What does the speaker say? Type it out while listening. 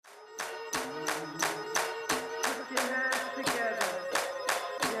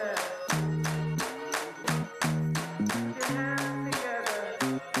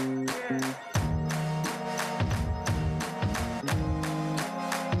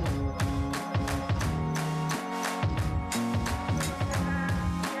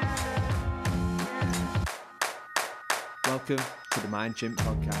Welcome to the Mind Chimp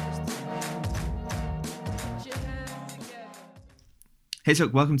podcast. Hey, so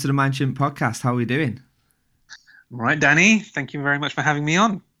welcome to the Mind Chimp podcast. How are we doing? All right, Danny. Thank you very much for having me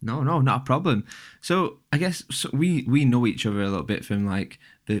on. No, not a problem. So I guess we know each other a little bit from like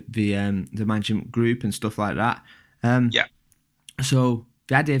the Mind Chimp group and stuff like that. Yeah. So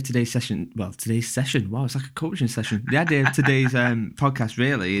the idea of today's session, wow, it's like a coaching session. The idea of today's podcast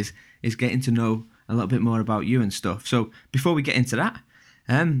really is getting to know a little bit more about you and stuff. So before we get into that,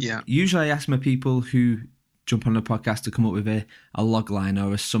 usually I ask my people who jump on the podcast to come up with a log line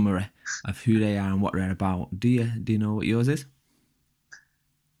or a summary of who they are and what they're about. Do you know what yours is?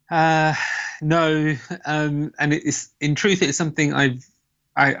 No, and in truth it's something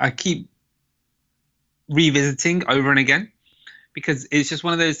I keep revisiting over and again, because it's just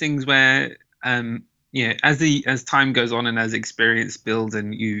one of those things where as time goes on and as experience builds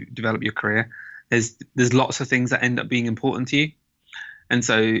and you develop your career, there's lots of things that end up being important to you, and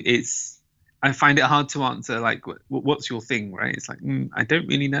so I find it hard to answer like what's your thing, right? It's like I don't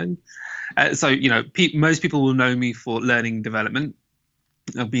really know. So most people will know me for learning development.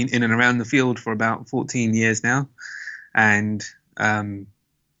 I've been in and around the field for about 14 years now, and I've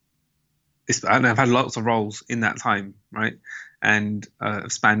had lots of roles in that time, right? And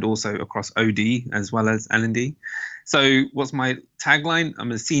I've spanned also across OD as well as L&D. So what's my tagline?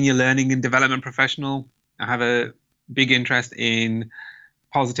 I'm a senior learning and development professional. I have a big interest in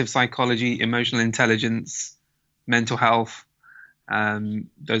positive psychology, emotional intelligence, mental health.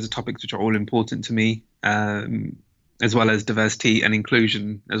 Those are topics which are all important to me, as well as diversity and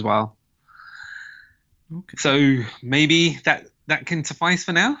inclusion as well. Okay. So maybe that can suffice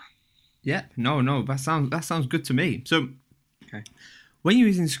for now. Yeah, no, that sounds good to me. So, okay, when you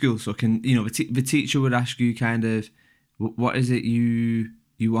was in school, so the teacher would ask you kind of, what is it you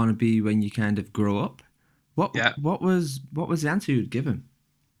want to be when you kind of grow up? What was the answer you'd give him?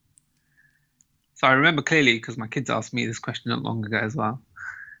 So I remember clearly because my kids asked me this question not long ago as well.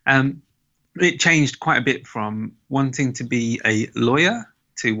 It changed quite a bit from wanting to be a lawyer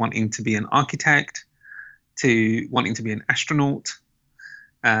to wanting to be an architect to wanting to be an astronaut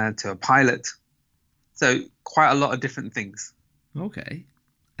to a pilot. So quite a lot of different things. Okay.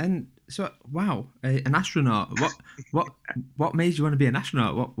 And so, wow, an astronaut. What made you want to be an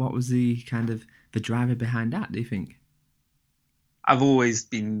astronaut? What was the kind of the driver behind that, do you think? I've always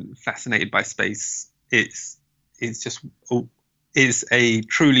been fascinated by space. It's a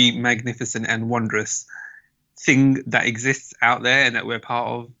truly magnificent and wondrous thing that exists out there and that we're part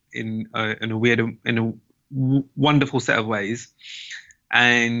of in a wonderful set of ways,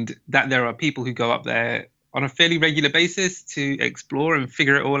 and that there are people who go up there on a fairly regular basis to explore and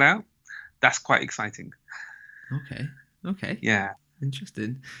figure it all out. That's quite exciting. Okay. Yeah.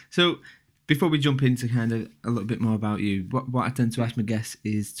 Interesting. So before we jump into kind of a little bit more about you, what I tend to ask my guests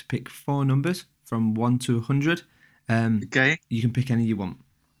is to pick 4 numbers from 1 to 100. Okay. You can pick any you want.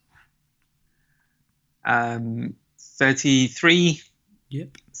 33.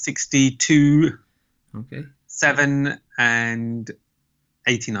 Yep. 62. Okay. 7 and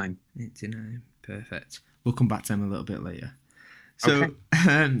 89. 89. Perfect. We'll come back to them a little bit later. So,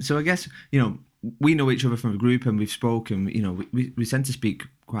 okay. So I guess, we know each other from a group and we've spoken, we tend to speak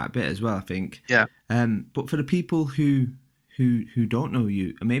quite a bit as well, I think. Yeah. But for the people who don't know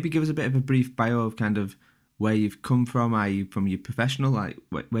you, maybe give us a bit of a brief bio of kind of where you've come from. Are you from your professional, like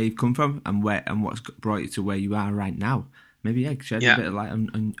where you've come from and what's brought you to where you are right now? Maybe, shed a bit of light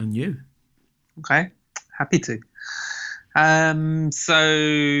on you. Okay. Happy to.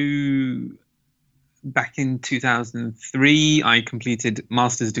 So back in 2003, I completed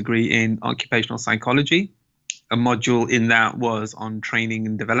master's degree in occupational psychology. A module in that was on training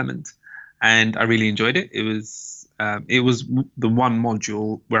and development, and I really enjoyed it. It was the one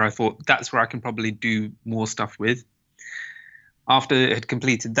module where I thought that's where I can probably do more stuff with. After I had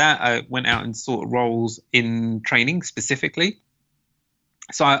completed that, I went out and sought roles in training specifically.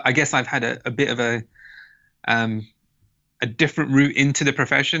 So I guess I've had a bit of a different route into the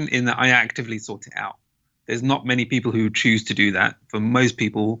profession in that I actively sought it out. There's not many people who choose to do that. For most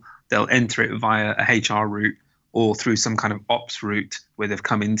people, they'll enter it via a HR route or through some kind of ops route where they've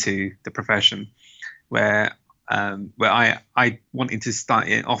come into the profession, where I wanted to start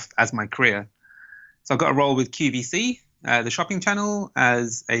it off as my career. So I got a role with QVC, the shopping channel,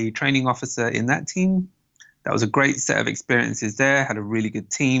 as a training officer in that team. That was a great set of experiences there, had a really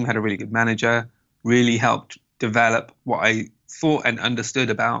good team, had a really good manager, really helped develop what I thought and understood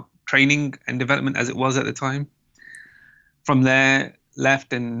about training and development as it was at the time. From there,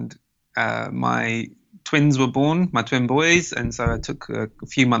 left and my twins were born, my twin boys, and so I took a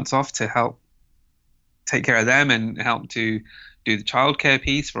few months off to help take care of them and help to do the childcare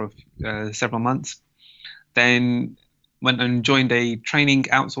piece for several months. Then went and joined a training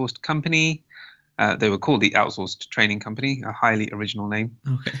outsourced company. They were called the Outsourced Training Company, a highly original name.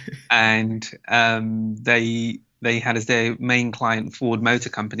 Okay. And they had as their main client Ford Motor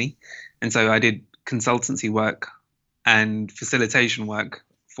Company, and so I did consultancy work and facilitation work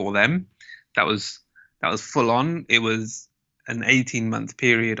for them. That was full on. It was an 18-month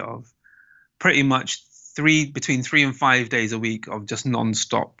period of pretty much between 3 and 5 days a week of just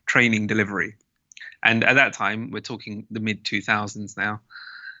non-stop training delivery. And at that time, we're talking the mid 2000s now,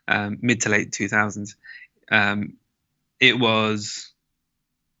 mid to late 2000s. It was,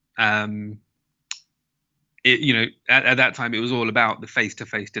 at that time, it was all about the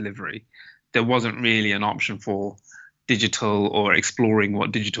face-to-face delivery. There wasn't really an option for digital or exploring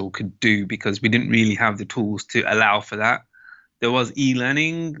what digital could do because we didn't really have the tools to allow for that. There was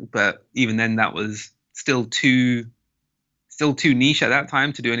e-learning, but even then that was still too niche at that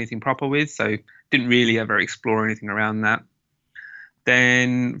time to do anything proper with. So didn't really ever explore anything around that.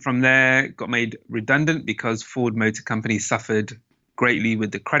 Then from there, got made redundant because Ford Motor Company suffered greatly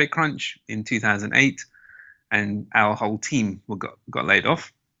with the credit crunch in 2008, and our whole team got laid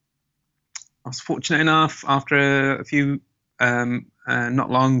off. I was fortunate enough after a few, not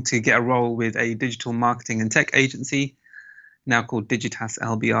long, to get a role with a digital marketing and tech agency, now called Digitas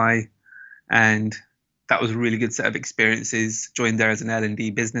LBI, and that was a really good set of experiences. Joined there as an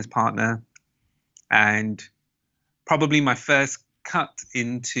L&D business partner, and probably my first cut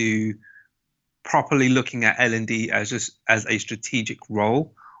into properly looking at L&D as a strategic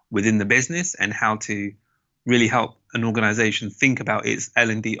role within the business and how to really help an organization think about its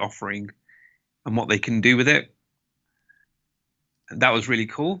L&D offering and what they can do with it. That was really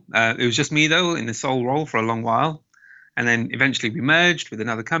cool. It was just me, though, in the sole role for a long while. And then eventually we merged with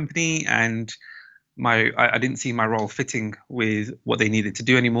another company, and I didn't see my role fitting with what they needed to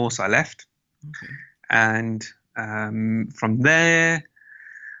do anymore, so I left. Okay. And from there,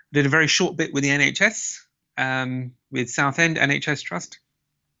 did a very short bit with the NHS, with Southend NHS Trust.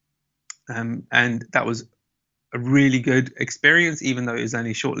 And that was a really good experience, even though it was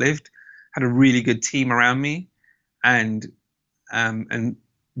only short-lived. Had a really good team around me, and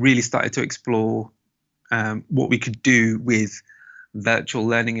really started to explore what we could do with virtual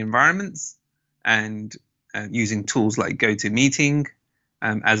learning environments and using tools like GoToMeeting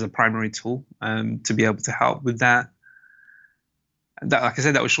as a primary tool to be able to help with that. That, like I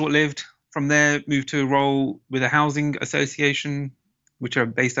said, that was short-lived. From there, moved to a role with a housing association, which are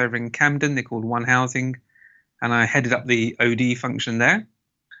based over in Camden. They're called One Housing, and I headed up the OD function there.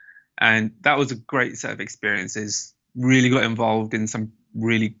 And that was a great set of experiences. Really got involved in some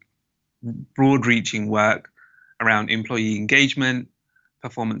really broad-reaching work around employee engagement,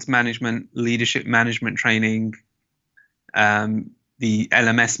 performance management, leadership management training, the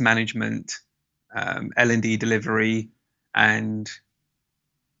LMS management, L&D delivery, and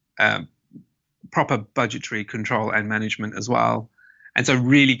proper budgetary control and management as well. And so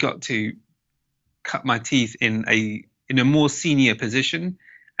really got to cut my teeth in a more senior position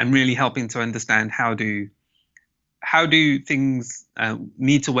and really helping to understand how do things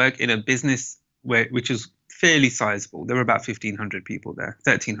need to work in a business which is fairly sizable. There were about 1,500 people there,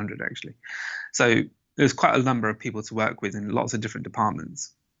 1,300 actually. So there's quite a number of people to work with in lots of different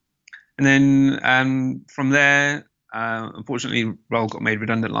departments. And then from there, unfortunately, role got made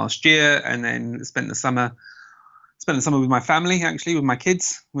redundant last year, and then spent the summer with my family, actually, with my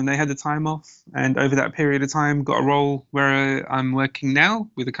kids when they had the time off. And over that period of time, got a role where I'm working now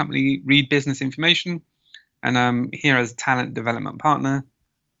with a company, Reed Business Information. And I'm here as talent development partner,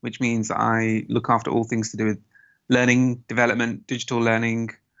 which means I look after all things to do with learning, development, digital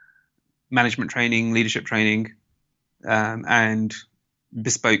learning, management training, leadership training, and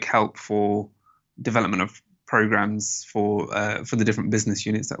bespoke help for development of programs for the different business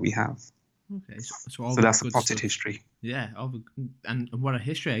units that we have. Okay, so that's a potted history. Yeah, and what a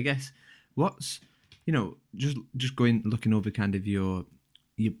history, I guess. What's, just looking over kind of your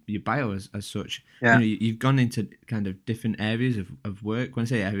bio as such. Yeah. You've gone into kind of different areas of work. When I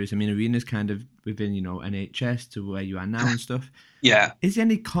say areas, I mean arenas kind of within, NHS to where you are now and stuff. Yeah. Is there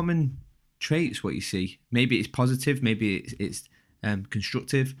any common traits what you see? Maybe it's positive, maybe it's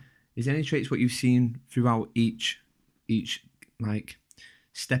constructive. Is there any traits what you've seen throughout each like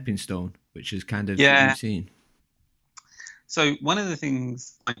stepping stone, which is kind of what you've seen? So one of the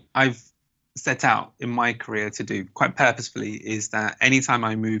things I've set out in my career to do quite purposefully is that anytime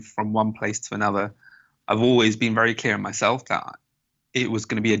I move from one place to another, I've always been very clear in myself that it was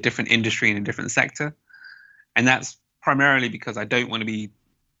going to be a different industry in a different sector. And that's primarily because I don't want to be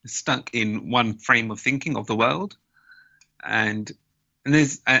stuck in one frame of thinking of the world, and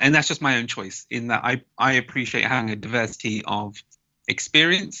that's just my own choice, in that I appreciate having a diversity of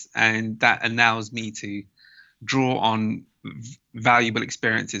experience, and that allows me to draw on valuable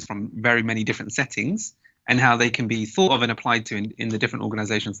experiences from very many different settings and how they can be thought of and applied to in the different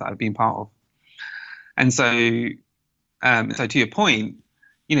organizations that I've been part of. And so to your point,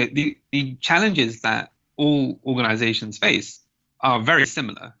 the challenges that all organizations face are very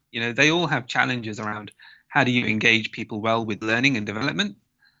similar. They all have challenges around how do you engage people well with learning and development,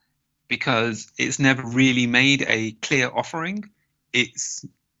 because it's never really made a clear offering. It's,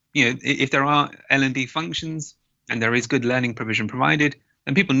 if there are L&D functions and there is good learning provision provided,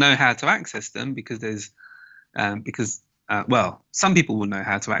 then people know how to access them, because some people will know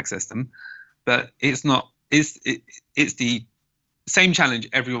how to access them, but it's the same challenge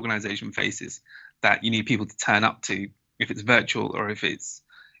every organization faces, that you need people to turn up to, if it's virtual or if it's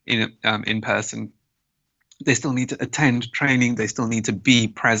in person. They still need to attend training. They still need to be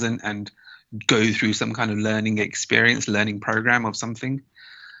present and go through some kind of learning program of something.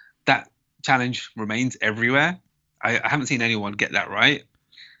 That challenge remains everywhere. I haven't seen anyone get that right.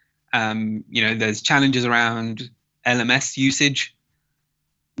 There's challenges around LMS usage.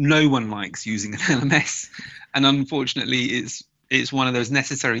 No one likes using an LMS, and unfortunately, it's one of those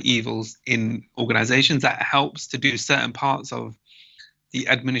necessary evils in organizations that helps to do certain parts of the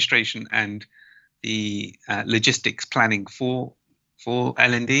administration and the logistics planning for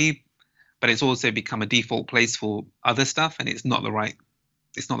L&D, but it's also become a default place for other stuff, and it's not the right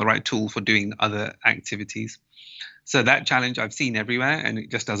tool for doing other activities. So that challenge I've seen everywhere, and it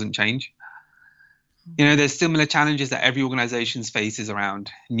just doesn't change. There's similar challenges that every organization faces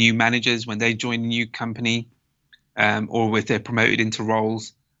around new managers when they join a new company, or if they're promoted into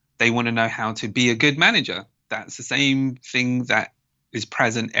roles. They want to know how to be a good manager. That's the same thing that is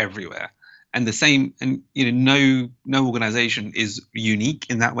present everywhere. And no organization is unique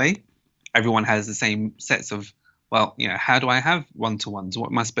in that way. Everyone has the same sets of, how do I have one-to-ones?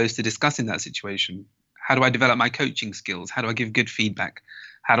 What am I supposed to discuss in that situation? How do I develop my coaching skills? How do I give good feedback?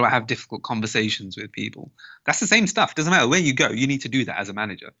 How do I have difficult conversations with people? That's the same stuff. Doesn't matter where you go, you need to do that as a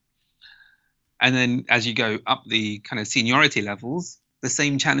manager. And then as you go up the kind of seniority levels, the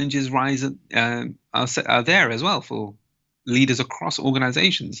same challenges are there as well for leaders across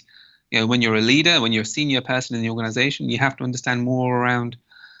organizations. When you're a leader, when you're a senior person in the organization, you have to understand more around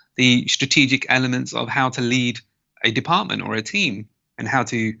the strategic elements of how to lead a department or a team, and how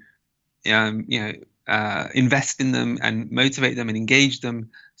to invest in them and motivate them and engage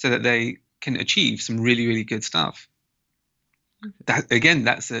them so that they can achieve some really, really good stuff. That, again,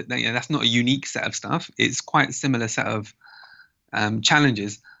 that's not a unique set of stuff. It's quite a similar set of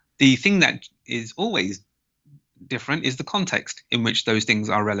challenges. The thing that is always different is the context in which those things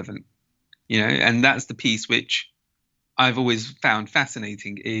are relevant. And that's the piece which I've always found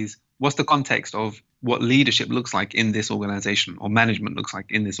fascinating, is what's the context of what leadership looks like in this organization, or management looks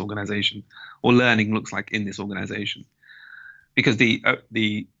like in this organization, or learning looks like in this organization. Because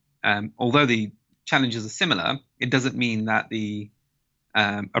although the challenges are similar, it doesn't mean that the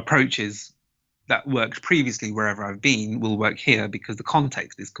approaches that worked previously wherever I've been will work here, because the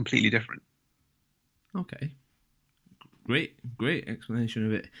context is completely different. Okay. Great explanation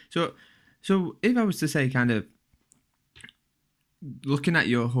of it. So if I was to say, kind of looking at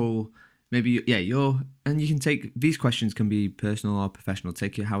your whole, maybe, and you can take, these questions can be personal or professional,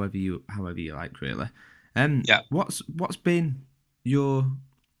 take it however you like, really. What's been your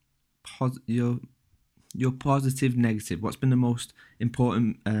positive, negative? What's been the most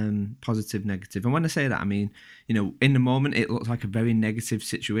important positive, negative? And when I say that, I mean, in the moment it looked like a very negative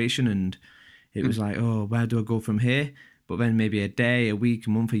situation, and it was like, oh, where do I go from here? But then maybe a day, a week, a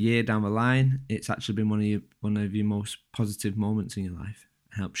month, a year down the line, it's actually been one of your most positive moments in your life.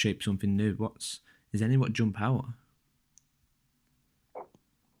 Help shape something new. Is any what jump out?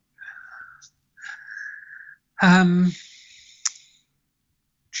 I'll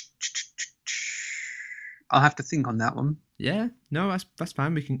have to think on that one. Yeah, no, that's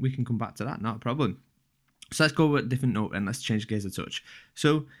fine. We can come back to that. Not a problem. So let's go with a different note and let's change gears a touch.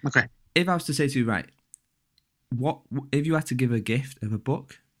 So, okay, if I was to say to you, right, what if you had to give a gift of a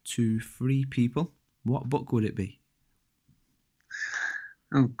book to 3 people? What book would it be?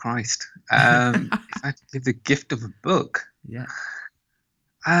 Oh Christ! If I had to give the gift of a book, yeah.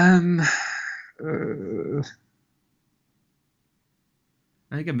 And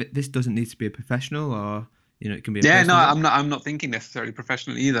again, this doesn't need to be a professional, or it can be. I'm not thinking necessarily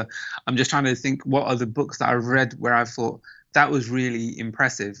professional either. I'm just trying to think what other books that I've read where I thought that was really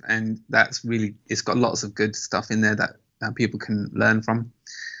impressive, and it's got lots of good stuff in there that people can learn from.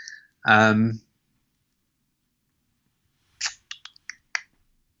 Um,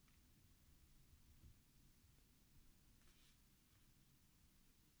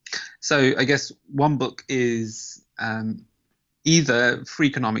 so I guess one book is either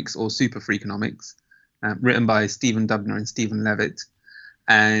Freakonomics or Super Freakonomics, written by Stephen Dubner and Stephen Levitt.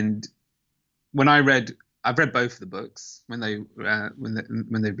 And when I've read both of the books when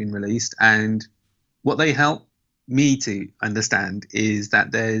they've been released, and what they help me to understand is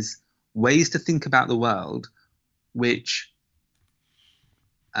that there's ways to think about the world which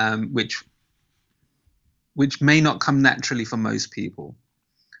may not come naturally for most people.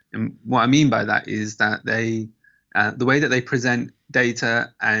 And what I mean by that is that the way that they present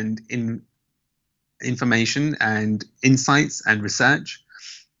data and information and insights and research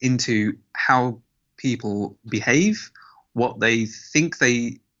into how people behave, what they think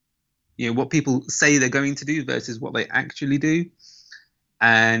what people say they're going to do versus what they actually do.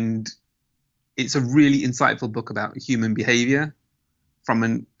 And it's a really insightful book about human behavior from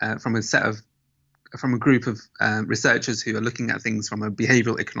a group of researchers who are looking at things from a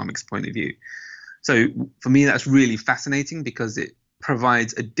behavioral economics point of view. So for me, that's really fascinating because it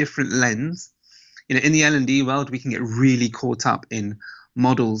provides a different lens. In the L&D world, we can get really caught up in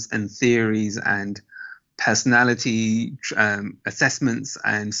models and theories and personality assessments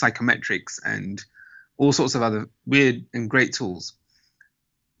and psychometrics and all sorts of other weird and great tools.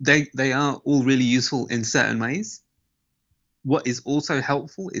 They are all really useful in certain ways. What is also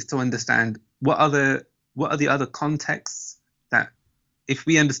helpful is to understand what are the other contexts that, if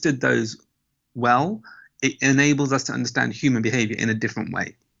we understood those well, it enables us to understand human behavior in a different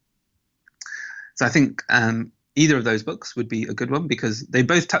way. So I think either of those books would be a good one because they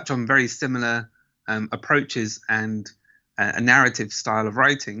both touch on very similar approaches and a narrative style of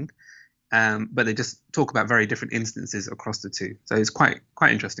writing, but they just talk about very different instances across the two. So it's quite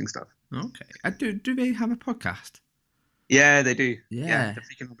interesting stuff. Okay. Do they have a podcast? Yeah, they do. Yeah, the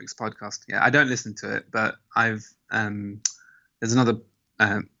Freakonomics podcast. Yeah, I don't listen to it, but I've there's another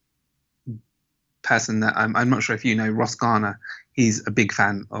person that I'm not sure if you know, Ross Garner. He's a big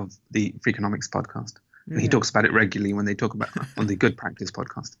fan of the Freakonomics podcast. Yeah. And he talks about it regularly when they talk about on the Good Practice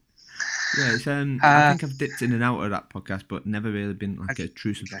podcast. Yeah, it's, I think I've dipped in and out of that podcast, but never really been like a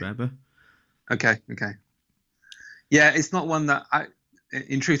true subscriber. Okay. Yeah, it's not one that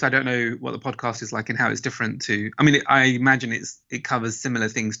in truth, I don't know what the podcast is like and how it's different to. I mean, I imagine it covers similar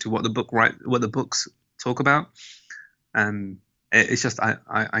things to what the books talk about. It's just I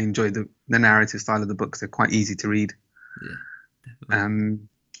enjoy the narrative style of the books. They're quite easy to read. Yeah, definitely.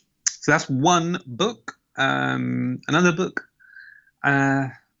 So that's one book. Another book.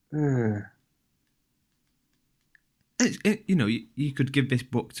 You could give this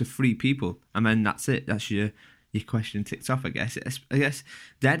book to 3 people, and then that's it. That's your question ticked off, I guess. I guess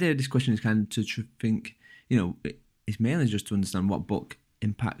the idea of this question is kind of to think, it's mainly just to understand what book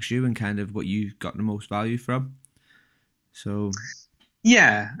impacts you and kind of what you got the most value from. So.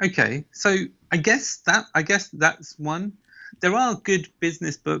 Yeah. Okay. So I guess that's one. There are good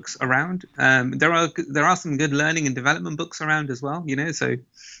business books around. There are some good learning and development books around as well. So,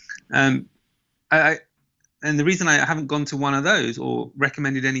 and the reason I haven't gone to one of those or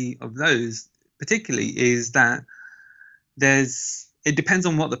recommended any of those particularly is that it depends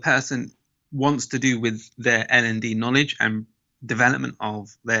on what the person wants to do with their L&D knowledge and development of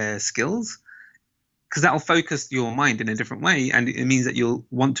their skills, because that'll focus your mind in a different way, and it means that you'll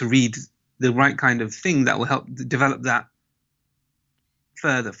want to read the right kind of thing that will help develop that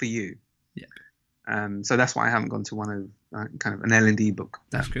further for you. Yeah. So that's why I haven't gone to one of kind of an L&D book.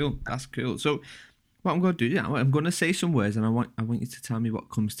 That's cool. So what I'm going to do now, I'm going to say some words, and I want you to tell me what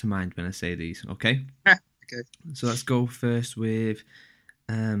comes to mind when I say these. Okay. Okay. So let's go first with,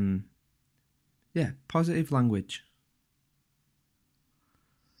 positive language.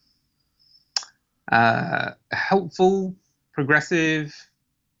 Helpful, progressive,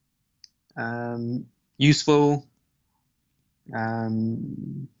 useful.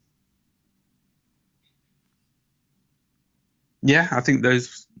 Yeah, I think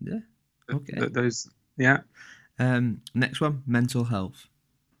those. Yeah. Okay. Those. Yeah. Next one, mental health.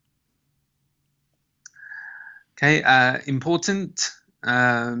 Okay. Important.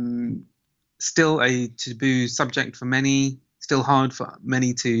 Still a taboo subject for many. Still hard for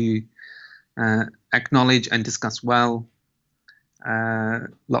many to acknowledge and discuss well.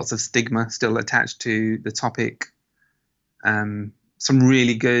 Lots of stigma still attached to the topic. Some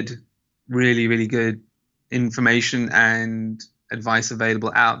really good information and advice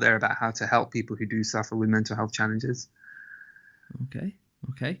available out there about how to help people who do suffer with mental health challenges. Okay.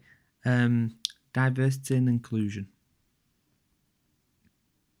 Diversity and inclusion.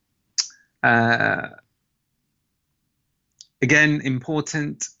 Uh, Again,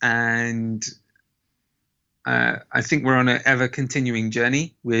 important, and I think we're on an ever continuing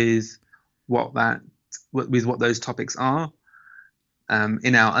journey with what those topics are,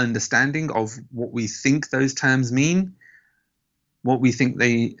 in our understanding of what we think those terms mean,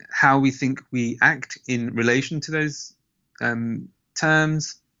 how we think we act in relation to those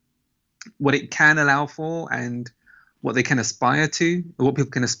terms, what it can allow for, and what they can aspire to, or what people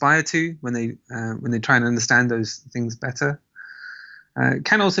can aspire to when they try and understand those things better. It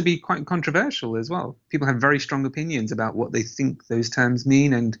can also be quite controversial as well. People have very strong opinions about what they think those terms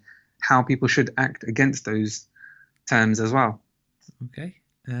mean and how people should act against those terms as well. Okay,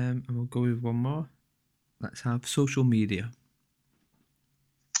 and we'll go with one more. Let's have social media.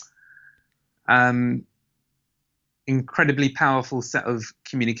 Incredibly powerful set of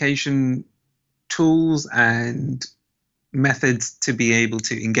communication tools and methods to be able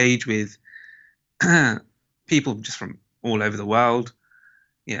to engage with people just from all over the world.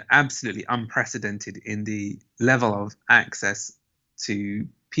 Absolutely unprecedented in the level of access to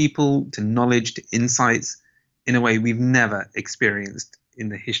people, to knowledge, to insights in a way we've never experienced in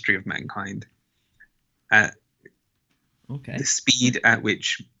the history of mankind. Okay. The speed at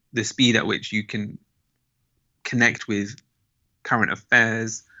which you can connect with current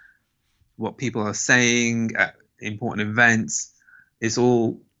affairs, what people are saying at important events, it's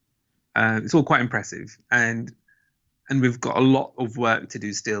all quite impressive, and we've got a lot of work to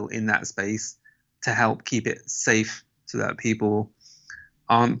do still in that space to help keep it safe so that people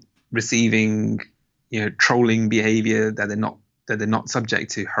aren't receiving trolling behavior, that they're not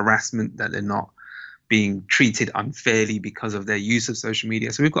subject to harassment, that they're not being treated unfairly because of their use of social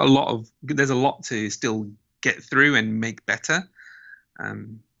media. So there's a lot to still get through and make better. So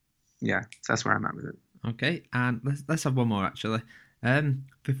that's where I'm at with it. Okay, and let's have one more actually.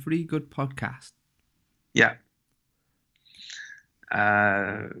 The Free Good Podcast. Yeah.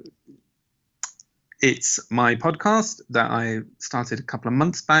 It's my podcast that I started a couple of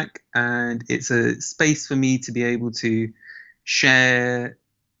months back, and it's a space for me to be able to share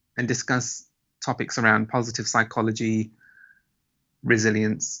and discuss topics around positive psychology,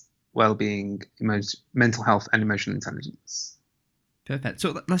 resilience, well-being, mental health, and emotional intelligence. Perfect.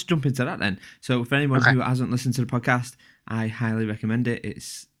 So let's jump into that then. So for anyone who hasn't listened to the podcast, I highly recommend it.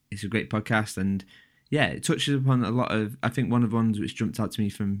 It's a great podcast, and it touches upon a lot of. I think one of the ones which jumped out to me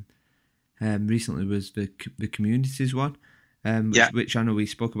from recently was the communities one, which I know we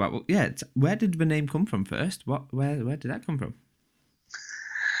spoke about. Well, where did the name come from first? Where did that come from?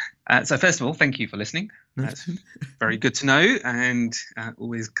 So first of all, thank you for listening. That's very good to know, and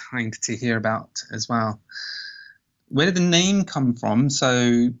always kind to hear about as well. Where did the name come from?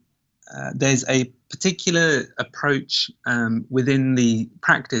 So there's a particular approach within the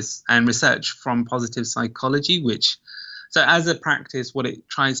practice and research from positive psychology, so as a practice, what it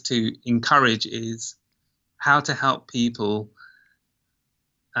tries to encourage is how to help people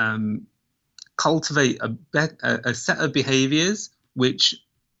cultivate a set of behaviors which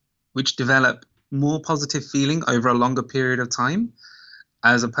develop more positive feeling over a longer period of time,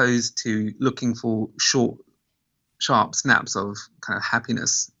 as opposed to looking for sharp snaps of kind of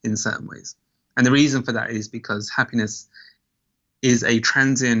happiness in certain ways. And the reason for that is because happiness is a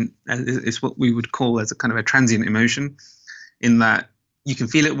transient, it's what we would call as a kind of a transient emotion, in that you can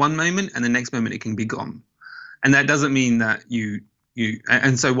feel it one moment and the next moment it can be gone. And that doesn't mean that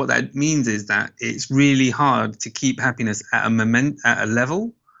and so what that means is that it's really hard to keep happiness at a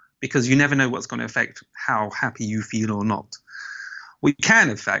level, because you never know what's going to affect how happy you feel or not. What you can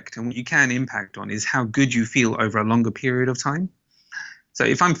affect and what you can impact on is how good you feel over a longer period of time. So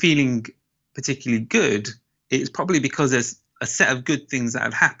if I'm feeling particularly good, it's probably because there's a set of good things that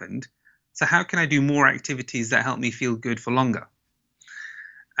have happened. So how can I do more activities that help me feel good for longer?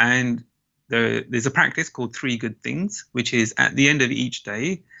 And there's a practice called 3 Good Things, which is at the end of each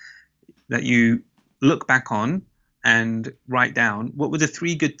day that you look back on and write down what were the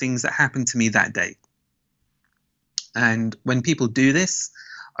 3 good things that happened to me that day. And when people do this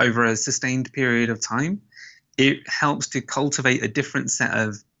over a sustained period of time, it helps to cultivate a different set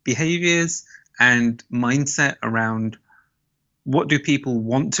of behaviors and mindset around what do people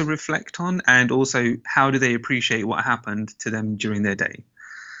want to reflect on, and also how do they appreciate what happened to them during their day.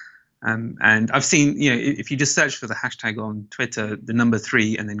 And I've seen, if you just search for the hashtag on Twitter, the number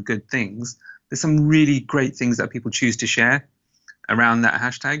 3 and then good things, there's some really great things that people choose to share around that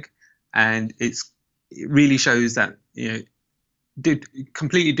hashtag. And it really shows that,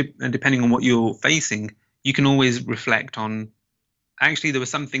 completely depending on what you're facing, you can always reflect on, actually, there were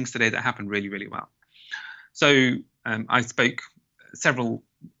some things today that happened really, really well. So I spoke several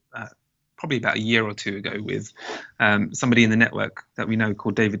probably about a year or two ago with somebody in the network that we know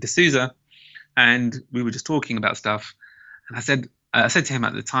called David D'Souza, and we were just talking about stuff. And I said to him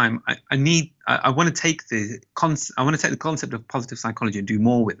at the time, I want to take the concept of positive psychology and do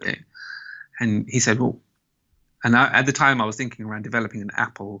more with it. And he said, well, and at the time I was thinking around developing an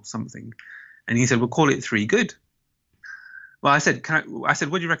app or something. And he said, we'll call it 3 Good. Well, I said, what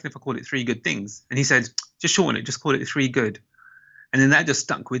do you reckon if I called it 3 Good Things? And he said, just shorten it, just call it 3 Good. And then that just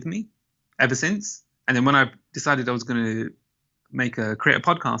stuck with me ever since. And then when I decided I was going to create a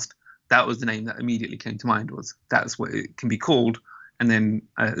podcast, that was the name that immediately came to mind. That's what it can be called, and then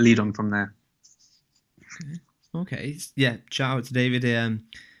lead on from there. Okay. Yeah. Shout out to David.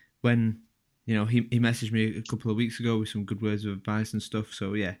 When he messaged me a couple of weeks ago with some good words of advice and stuff.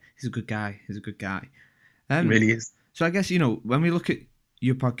 So yeah, he's a good guy. He really is. So I guess when we look at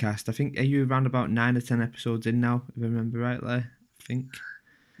your podcast, I think are you around about 9 or 10 episodes in now, if I remember rightly? I think.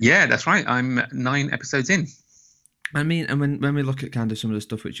 Yeah, that's right. I'm 9 episodes in. I mean, and when we look at kind of some of the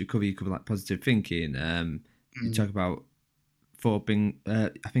stuff which you cover like positive thinking. You talk about 4 being. I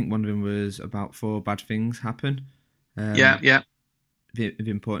think one of them was about 4 bad things happen. Yeah. The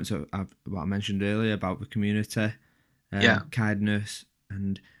importance of what I mentioned earlier about the community, kindness,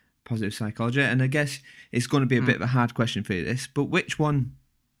 and positive psychology. And I guess it's going to be a bit of a hard question for you, this, but which one?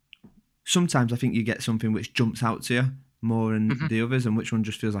 Sometimes I think you get something which jumps out to you more than the others, and which one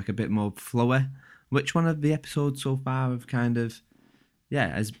just feels like a bit more flowy. Which one of the episodes so far have kind of,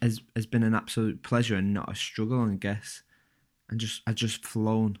 has been an absolute pleasure and not a struggle, I guess, and just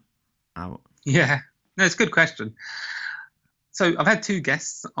flown out? Yeah, no, it's a good question. So I've had 2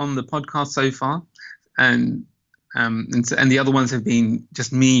 guests on the podcast so far, and the other ones have been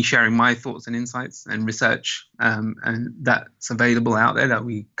just me sharing my thoughts and insights and research, and that's available out there that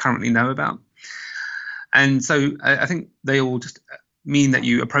we currently know about. And so I think they all just mean that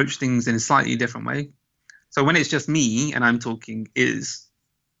you approach things in a slightly different way. So when it's just me and I'm talking,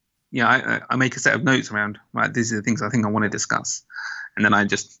 I make a set of notes around, right, these are the things I think I want to discuss, and then I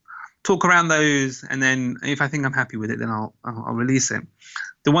just talk around those, and then if I think I'm happy with it, then I'll release it.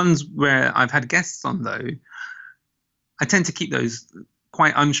 The ones where I've had guests on, though, I tend to keep those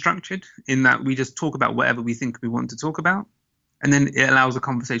quite unstructured, in that we just talk about whatever we think we want to talk about, and then it allows the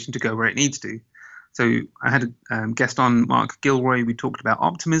conversation to go where it needs to. So I had a guest on, Mark Gilroy. We talked about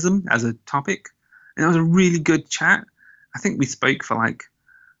optimism as a topic, and it was a really good chat. I think we spoke for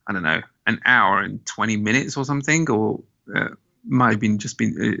an hour and 20 minutes or something, or might have been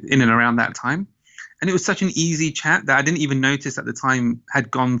in and around that time. And it was such an easy chat that I didn't even notice at the time had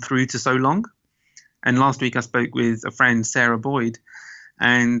gone through to so long. And last week I spoke with a friend, Sarah Boyd,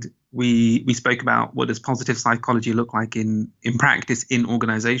 and we spoke about what does positive psychology look like in practice in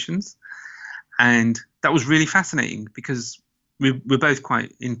organizations. And that was really fascinating because we're both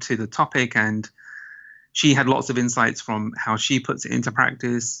quite into the topic, and she had lots of insights from how she puts it into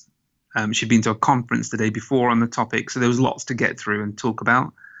practice. She'd been to a conference the day before on the topic, so there was lots to get through and talk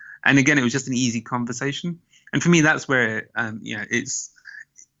about. And again, it was just an easy conversation. And for me, that's where the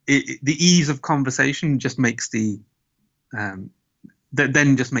ease of conversation just makes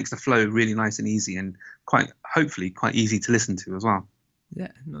then just makes the flow really nice and easy, and hopefully quite easy to listen to as well.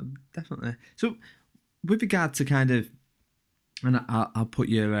 Yeah, no, definitely. So, with regard to kind of, and I'll put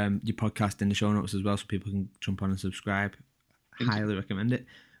your podcast in the show notes as well, so people can jump on and subscribe. Highly recommend it.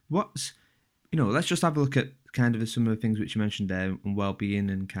 Let's just have a look at kind of some of the things which you mentioned there, and well-being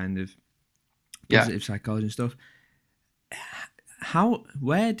and kind of positive psychology and stuff.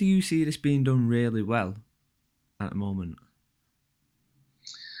 Where do you see this being done really well at the moment?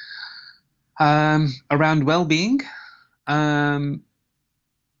 Around well-being,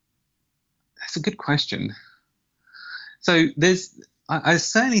 that's a good question. So I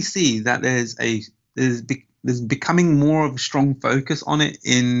certainly see that there's becoming more of a strong focus on it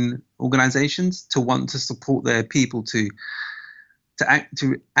in organizations to want to support their people to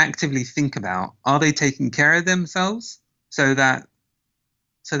actively think about, are they taking care of themselves so that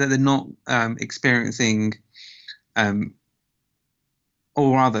they're not experiencing,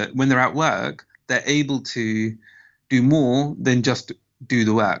 or rather when they're at work, they're able to do more than just do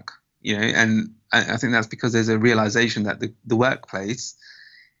the work, and I think that's because there's a realization that the workplace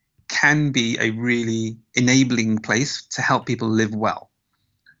can be a really enabling place to help people live well.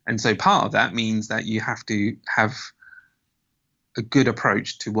 And so part of that means that you have to have a good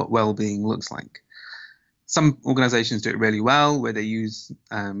approach to what well-being looks like. Some organizations do it really well, where they use,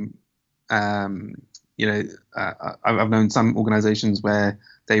 I've known some organizations where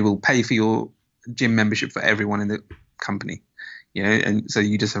they will pay for your gym membership for everyone in the company, and so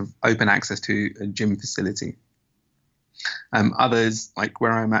you just have open access to a gym facility. Others, like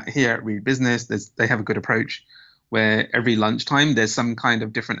where I'm at here at Read Business, they have a good approach where every lunchtime there's some kind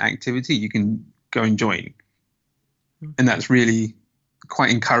of different activity you can go and join. And that's really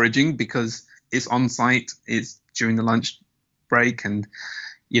quite encouraging because it's on site, it's during the lunch break, and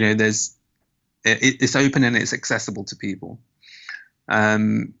it's open and it's accessible to people.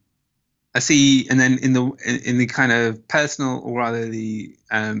 I see, and then in the kind of personal, or rather the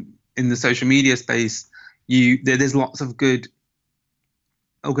in the social media space, there's lots of good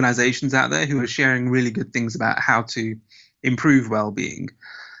organizations out there who are sharing really good things about how to improve well-being.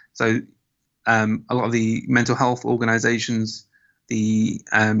 So a lot of the mental health organizations, the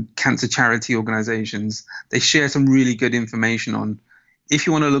cancer charity organizations, they share some really good information on if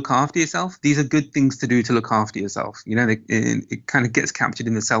you want to look after yourself, these are good things to do to look after yourself. It kind of gets captured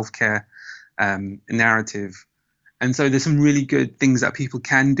in the self-care narrative. And so there's some really good things that people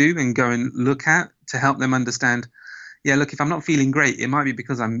can do and go and look at to help them understand, yeah, look, if I'm not feeling great, it might be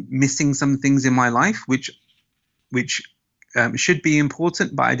because I'm missing some things in my life, which should be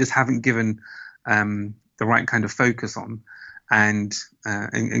important, but I just haven't given the right kind of focus on. And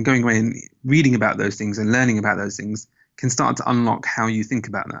going away and reading about those things and learning about those things can start to unlock how you think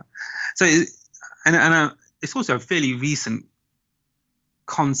about that. So, it's also a fairly recent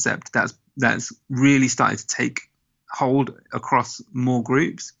concept that's really started to take hold across more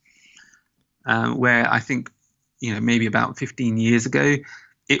groups, where I think, maybe about 15 years ago,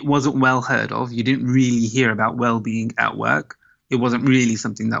 it wasn't well heard of. You didn't really hear about well-being at work. It wasn't really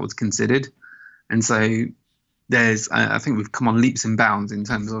something that was considered. And so I think we've come on leaps and bounds in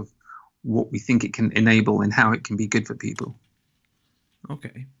terms of what we think it can enable and how it can be good for people.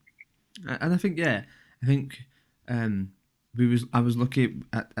 Okay. And I think I was looking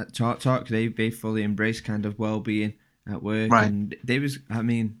at Talk. They fully embrace kind of well-being at work, right. And they was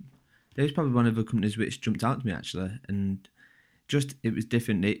probably one of the companies which jumped out to me actually, and just it was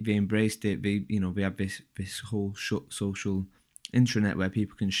different. They embraced it. They have this whole social intranet where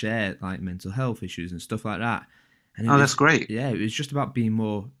people can share like mental health issues and stuff like that. And that's great. Yeah, it was just about being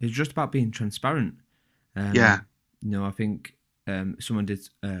more. It was just about being transparent. I think someone did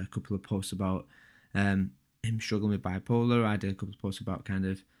a couple of posts about him struggling with bipolar. I did a couple of posts about kind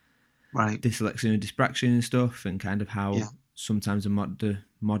of dyslexia and dyspraxia and stuff, and kind of how sometimes the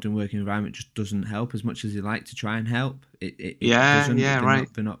modern working environment just doesn't help as much as you like to try and help. It doesn't.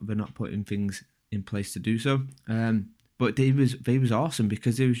 They're not putting things in place to do so. But they was awesome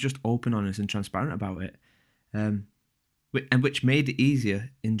because they was just open, honest, and transparent about it. And which made it easier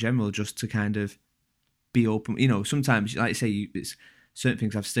in general just to kind of be open. Sometimes, like I say, it's certain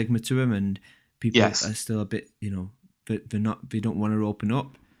things have stigma to them, and people are still a bit, they don't want to open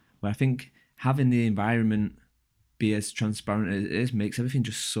up. Where I think having the environment be as transparent as it is makes everything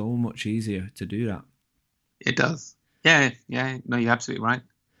just so much easier to do that. It does. Yeah. No, you're absolutely right.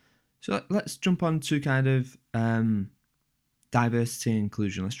 So let's jump on to kind of diversity and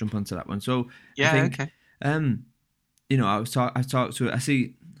inclusion. Let's jump onto that one. So okay. I talked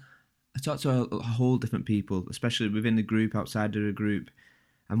to a whole different people, especially within the group, outside of the group.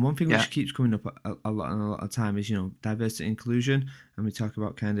 And one thing which keeps coming up a lot of time is, diversity and inclusion. And we talk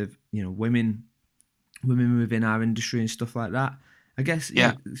about kind of, women within our industry and stuff like that. I guess,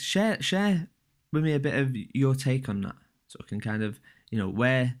 share with me a bit of your take on that. So I can kind of,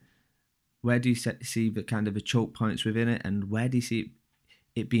 where do you see the kind of the choke points within it, and where do you see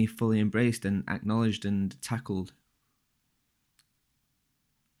it being fully embraced and acknowledged and tackled?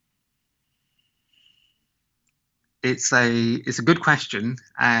 It's a good question,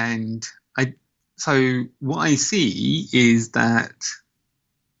 and so what I see is that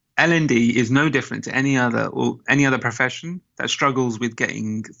L&D is no different to any other profession that struggles with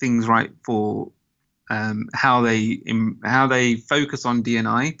getting things right for how they focus on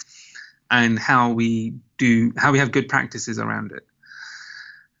D&I and how we have good practices around it.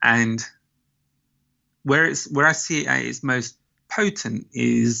 And where I see it at its most potent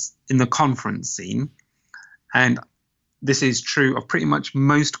is in the conference scene, and this is true of pretty much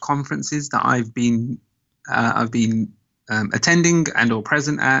most conferences that I've been attending and or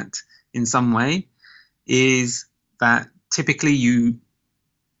present at in some way. Is that typically you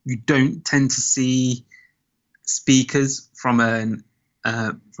don't tend to see speakers from a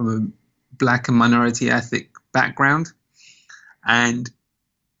Black and minority ethnic background, and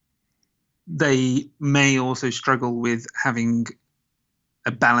they may also struggle with having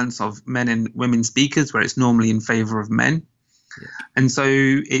a balance of men and women speakers where it's normally in favor of men. Yeah. And so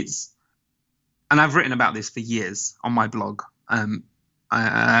and I've written about this for years on my blog.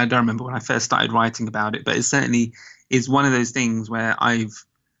 I don't remember when I first started writing about it, but it certainly is one of those things where I've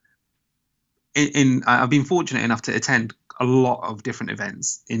been fortunate enough to attend a lot of different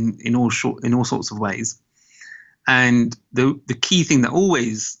events in all sorts of ways. And the key thing that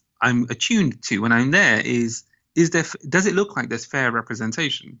always I'm attuned to when I'm there is does it look like there's fair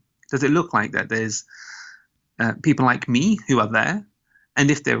representation? Does it look like that there's people like me who are there?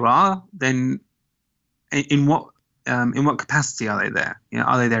 And if there are, then in what capacity are they there?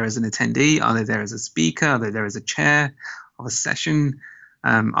 Are they there as an attendee? Are they there as a speaker? Are they there as a chair of a session?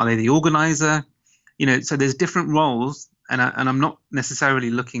 Are they the organizer? So there's different roles, and I'm not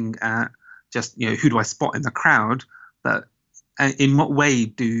necessarily looking at just who do I spot in the crowd, but in what way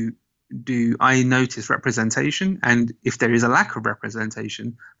do I notice representation? And if there is a lack of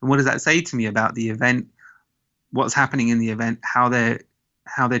representation, then what does that say to me about the event? What's happening in the event? How they're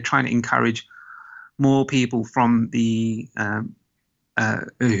trying to encourage more people from the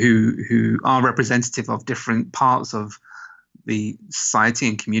who are representative of different parts of the society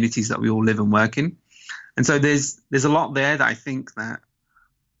and communities that we all live and work in. And so there's a lot there that I think that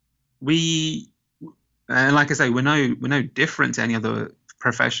and like I say, we're no different to any other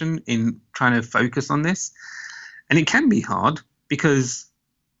profession in trying to focus on this. And it can be hard because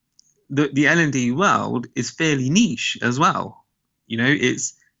the L&D world is fairly niche as well.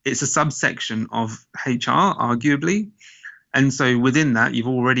 It's a subsection of HR, arguably. And so within that, you've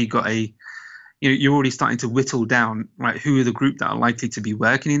already got you're already starting to whittle down, right, who are the group that are likely to be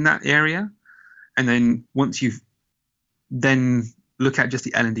working in that area. And then once you've then look at just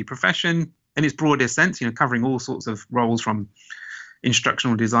the L&D profession in its broadest sense, covering all sorts of roles from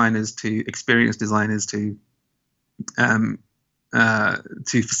instructional designers to experience designers to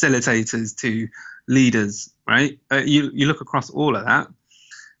facilitators to leaders, right? You look across all of that,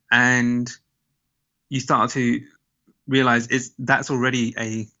 and you start to realize that's already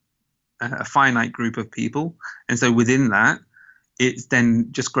a finite group of people, and so within that, it then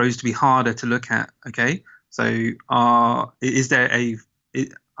just grows to be harder to look at. Okay, so is there a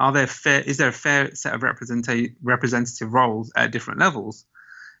fair set of representative roles at different levels?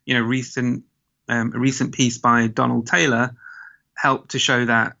 A recent piece by Donald Taylor helped to show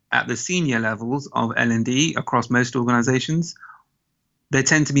that at the senior levels of L&D across most organizations, there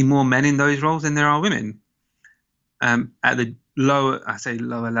tend to be more men in those roles than there are women. At the lower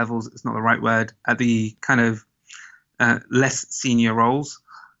levels, it's not the right word, at the kind of less senior roles,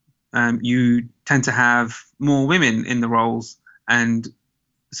 you tend to have more women in the roles. And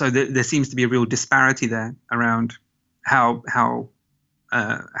so there seems to be a real disparity there around how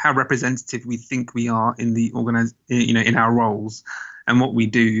representative we think we are in the in our roles and what we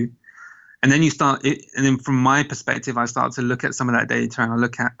do. And then and then from my perspective, I start to look at some of that data and I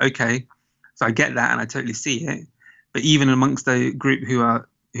look at, okay, so I get that and I totally see it. But even amongst the group who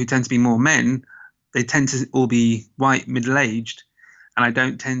tend to be more men, they tend to all be white, middle-aged, and I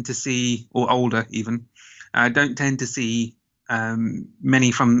don't tend to see, or older even, I don't tend to see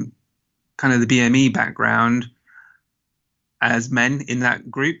many from kind of the BME background as men in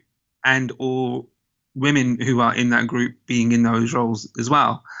that group, and or women who are in that group being in those roles as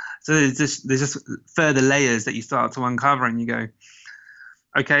well. So there's just further layers that you start to uncover, and you go,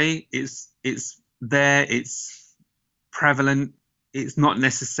 okay, it's there, it's prevalent. It's not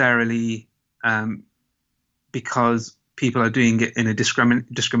necessarily because people are doing it in a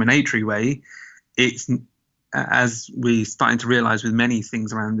discriminatory way. It's, as we're starting to realize with many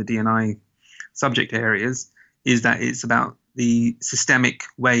things around the D&I subject areas, is that it's about the systemic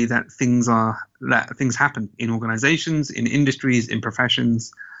way that things happen in organizations, in industries, in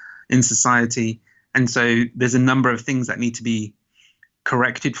professions, in society. And so there's a number of things that need to be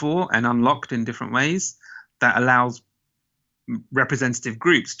corrected for and unlocked in different ways that allows representative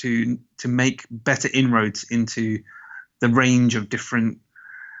groups to make better inroads into the range of different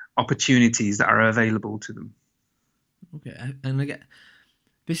opportunities that are available to them. Okay, and I get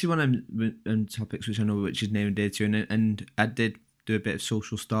this is one of topics which I know which is near and dear to you, and I did do a bit of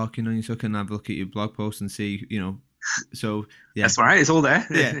social stalking on you, so I can have a look at your blog posts and see, so yeah, that's right, it's all there.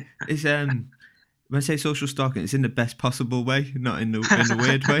 Yeah, it's when I say social stalking, it's in the best possible way, not in the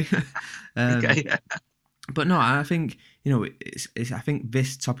weird way. Okay. Yeah. But no, I think it's I think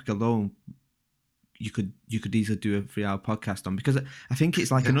this topic alone, you could easily do a 3-hour podcast on, because I think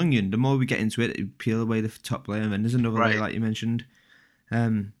it's like an onion. The more we get into it, it peel away the top layer, and then there's another layer like you mentioned.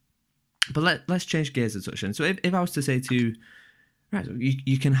 But let's change gears a touch then. So if I was to say to you, right,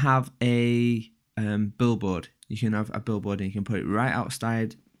 you can have a billboard. You can have a billboard and you can put it right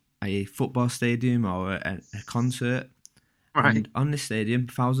outside a football stadium or a concert. Right. And on this stadium,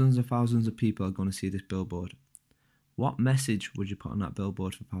 thousands and thousands of people are going to see this billboard. What message would you put on that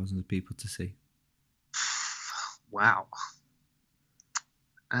billboard for thousands of people to see? Wow.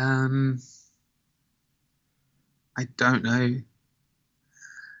 I I don't know.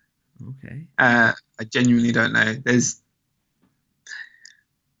 Okay. I genuinely don't know.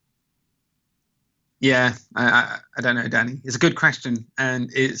 I don't know, Danny. It's a good question,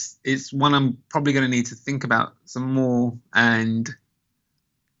 and it's one I'm probably going to need to think about some more. And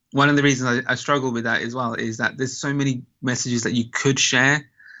one of the reasons I struggle with that as well is that there's so many messages that you could share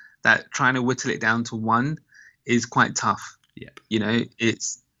that trying to whittle it down to one is quite tough. Yep.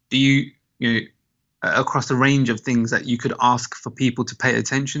 It's across the range of things that you could ask for people to pay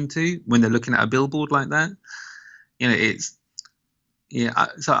attention to when they're looking at a billboard like that.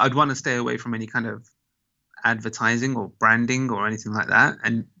 So I'd want to stay away from any kind of advertising or branding or anything like that,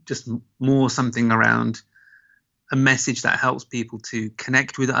 and just more something around a message that helps people to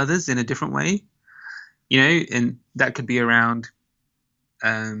connect with others in a different way, and that could be around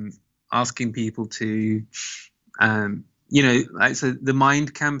asking people to, like, so the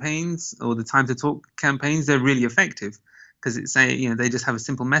Mind campaigns or the Time to Talk campaigns, they're really effective because it's they just have a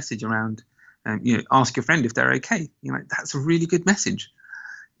simple message around, ask your friend if they're okay. That's a really good message.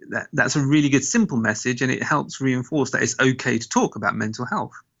 That's a really good simple message, and it helps reinforce that it's okay to talk about mental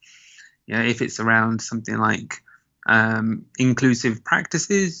health. If it's around something like inclusive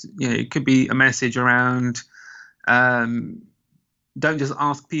practices, it could be a message around don't just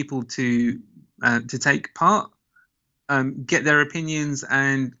ask people to take part, get their opinions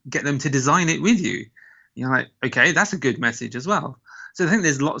and get them to design it with you. Okay, that's a good message as well. So I think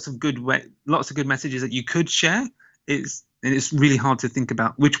there's lots of good messages that you could share. It's really hard to think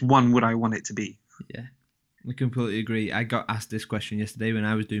about which one would I want it to be. Yeah, I completely agree. I got asked this question yesterday when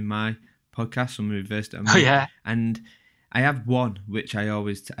I was doing my podcast. Someone reversed it. Oh yeah. And I have one which I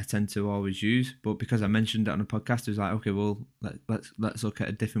tend to always use, but because I mentioned it on a podcast, it was like, okay, well, let's look at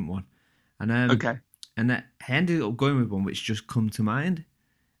a different one. And okay. And I ended up going with one which just come to mind,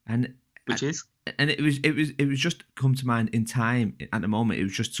 and it was just come to mind in time at the moment. It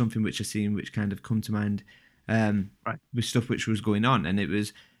was just something which I seen which kind of come to mind with stuff which was going on, and it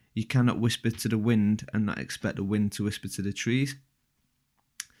was, you cannot whisper to the wind and not expect the wind to whisper to the trees.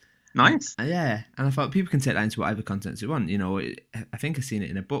 Nice. Yeah, and I thought people can take that into whatever context they want. I think I've seen it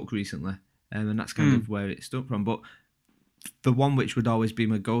in a book recently, and that's kind of where it stuck from. But the one which would always be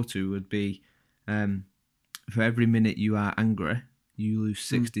my go-to would be, for every minute you are angry, you lose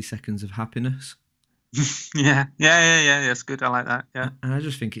 60 seconds of happiness. Yeah, that's good. I like that. Yeah, and I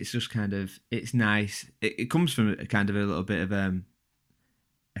just think it's just kind of, it's nice. It comes from a kind of a little bit of a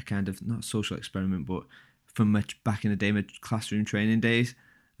kind of, not social experiment, but from back in the day, my classroom training days.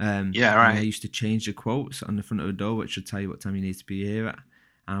 I used to change the quotes on the front of the door, which would tell you what time you need to be here at.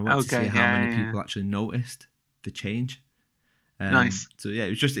 And I wanted to see how many people actually noticed the change. Nice. So yeah,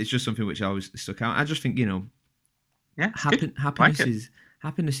 it's just something which I always stuck out. I just think,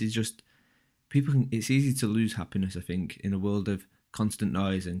 happiness is just, it's easy to lose happiness, I think, in a world of constant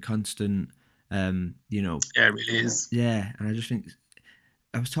noise and constant, Yeah, it really is. Yeah, and I just think,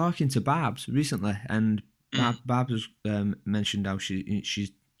 I was talking to Babs recently, and Babs mentioned how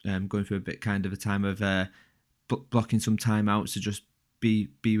she's going through a bit kind of a time of blocking some time out to just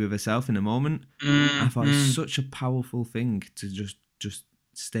be with herself in a moment. I thought it's such a powerful thing to just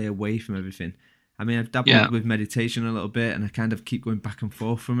stay away from everything. I mean, I've dabbled with meditation a little bit, and I kind of keep going back and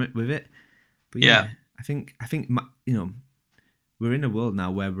forth with it. But I think we're in a world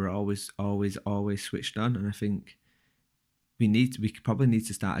now where we're always switched on, and I think we probably need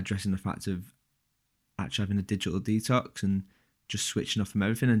to start addressing the fact of actually having a digital detox and just switching off from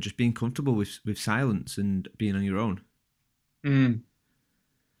everything and just being comfortable with silence and being on your own.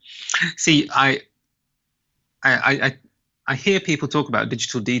 See, I hear people talk about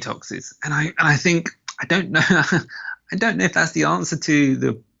digital detoxes, and I think I don't know if that's the answer to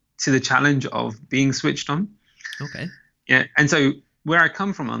the challenge of being switched on. Okay. Yeah, and so where I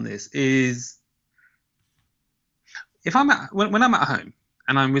come from on this is, if when I'm at home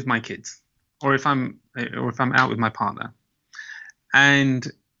and I'm with my kids, or if I'm out with my partner, and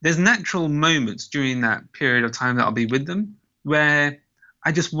there's natural moments during that period of time that I'll be with them where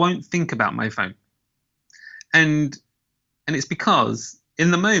I just won't think about my phone, and it's because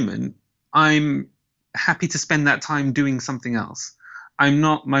in the moment I'm happy to spend that time doing something else.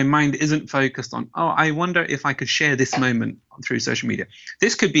 My mind isn't focused on, I wonder if I could share this moment through social media.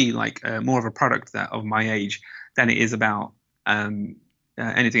 This could be like more of a product of my age than it is about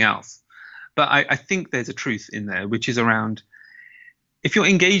anything else. But I think there's a truth in there, which is around, if you're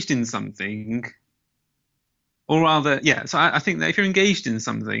engaged in something, or rather, so I think that if you're engaged in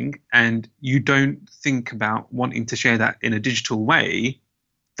something and you don't think about wanting to share that in a digital way,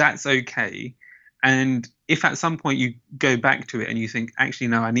 that's okay. And if at some point you go back to it and you think, actually,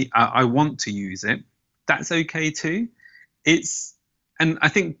 no, I want to use it, that's okay too. And I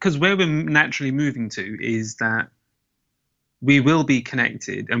think because where we're naturally moving to is that we will be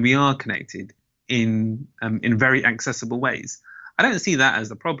connected, and we are connected in very accessible ways. I don't see that as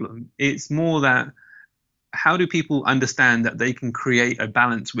the problem. It's more that how do people understand that they can create a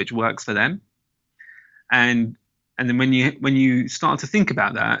balance which works for them? And then when you start to think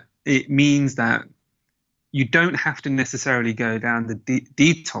about that, it means that you don't have to necessarily go down the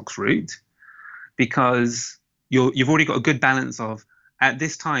detox route, because you've already got a good balance of, at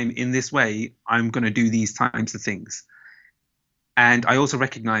this time in this way, I'm going to do these types of things. And I also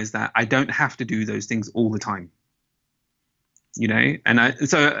recognize that I don't have to do those things all the time. And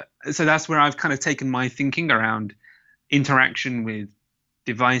so that's where I've kind of taken my thinking around interaction with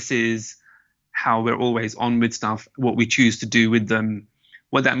devices, how we're always on with stuff, what we choose to do with them,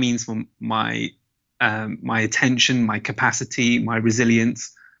 what that means for my attention, my capacity, my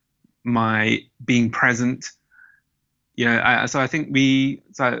resilience, my being present. So I think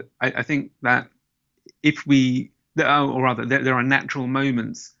I think that there are natural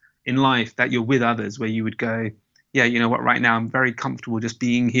moments in life that you're with others where you would go, yeah, you know what, right now I'm very comfortable just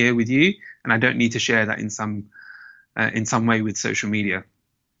being here with you, and I don't need to share that in some way with social media.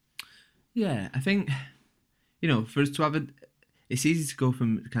 Yeah, I think, for us to have it's easy to go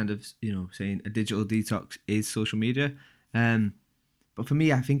from kind of, saying a digital detox is social media. But for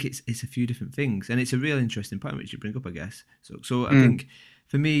me, I think it's a few different things, and it's a real interesting point which you bring up, I guess. So I think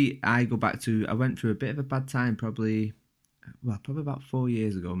for me, I go back to, I went through a bit of a bad time probably about 4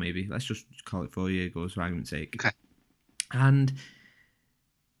 years ago, maybe. Let's just call it 4 years ago for argument's sake. Okay. And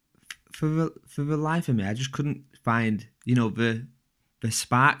for the life of me, I just couldn't find, the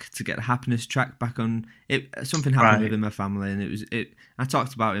spark to get the happiness track back on it. Something happened within my family, and I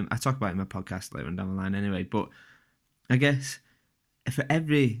talk about it in my podcast later on down the line anyway. But I guess for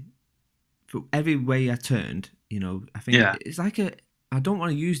every way I turned, I think it's like I don't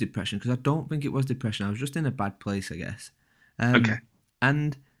want to use depression, because I don't think it was depression. I was just in a bad place, I guess. Okay.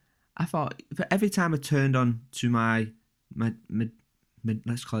 And I thought, for every time I turned on to my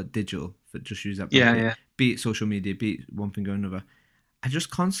let's call it digital, just use that. Be it social media, be it one thing or another, I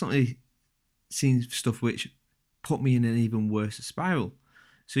just constantly seen stuff which put me in an even worse spiral.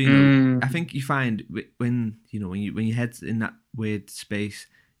 So I think you find when your head's in that weird space,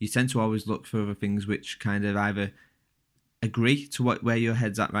 you tend to always look for other things which kind of either agree to where your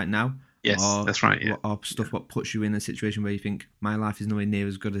head's at right now. Yes, that's right. Yeah. Or stuff what puts you in a situation where you think, my life is nowhere near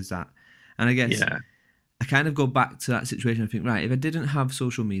as good as that. And I guess I kind of go back to that situation and think, right, if I didn't have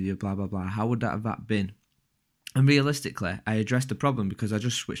social media, blah, blah, blah, how would that have been? And realistically, I addressed the problem because I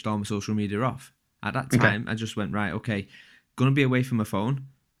just switched all my social media off. At that time, I just went, right, okay, going to be away from my phone,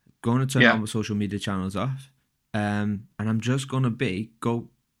 going to turn all my social media channels off, and I'm just going to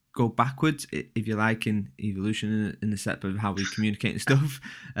go backwards, if you like, in evolution, in the step of how we communicate and stuff.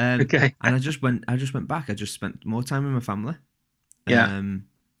 And I just went back. I just spent more time with my family. And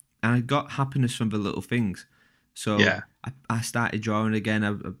I got happiness from the little things. So I started drawing again.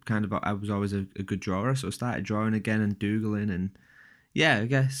 I was always a good drawer, so I started drawing again and doodling, and I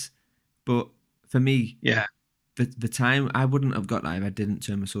guess. But for me, the time, I wouldn't have got that if I didn't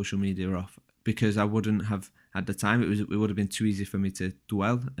turn my social media off, because I wouldn't have had the time. It would have been too easy for me to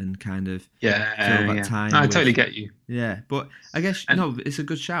dwell and kind of fill that time. I totally get you. Yeah, but I guess it's a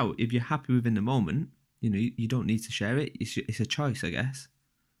good shout. If you're happy within the moment, you don't need to share it. It's a choice, I guess.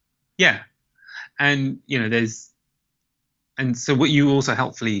 Yeah, and so what you also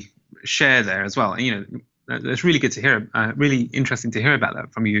helpfully share there as well. And that's really good to hear. Really interesting to hear about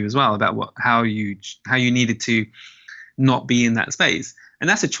that from you as well, about how you needed to not be in that space. And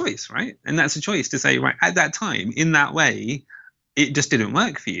that's a choice, right? And that's a choice to say, right, at that time, in that way, it just didn't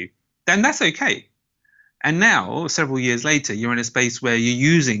work for you. Then that's okay. And now, several years later, you're in a space where you're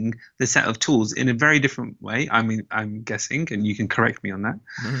using the set of tools in a very different way. I mean, I'm guessing, and you can correct me on that.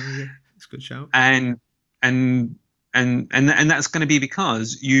 Yeah, it's a good shout. And that's going to be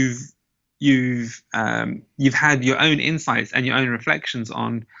because you've had your own insights and your own reflections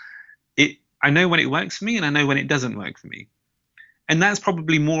on it. I know when it works for me, and I know when it doesn't work for me. And that's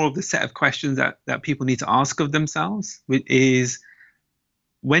probably more of the set of questions that people need to ask of themselves, which is,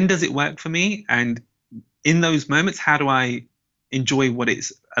 when does it work for me? And in those moments, how do I enjoy what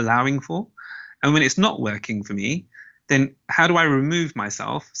it's allowing for? And when it's not working for me, then how do I remove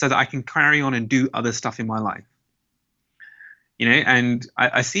myself so that I can carry on and do other stuff in my life? And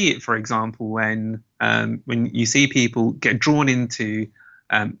I see it, for example, when you see people get drawn into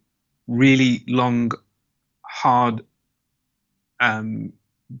really long, hard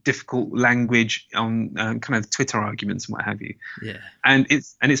difficult language on kind of Twitter arguments and what have you. Yeah. And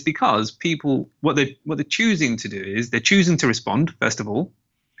it's because people, what they're choosing to do is they're choosing to respond. First of all,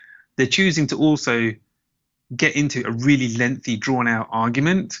 they're choosing to also get into a really lengthy, drawn out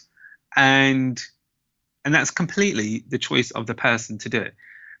argument, and that's completely the choice of the person to do it.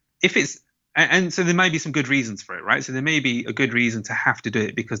 If it's and so there may be some good reasons for it, right? So there may be a good reason to have to do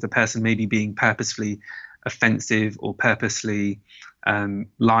it because the person may be being purposefully offensive or purposely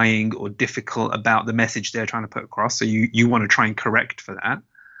lying or difficult about the message they're trying to put across. So you want to try and correct for that.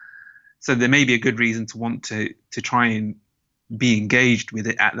 So there may be a good reason to want to try and be engaged with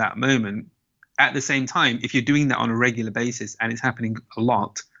it at that moment. At the same time, if you're doing that on a regular basis and it's happening a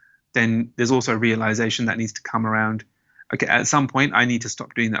lot, then there's also a realization that needs to come around. Okay, at some point, I need to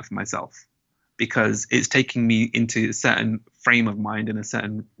stop doing that for myself because it's taking me into a certain frame of mind and a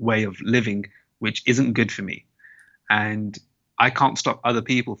certain way of living, which isn't good for me. And I can't stop other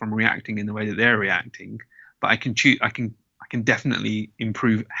people from reacting in the way that they're reacting, but I can definitely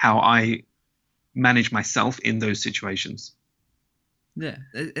improve how I manage myself in those situations. Yeah,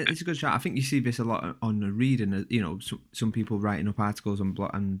 it's a good chat. I think you see this a lot on the reading. You know, some people writing up articles on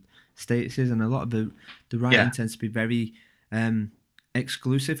blog and statuses, and a lot of the writing tends to be very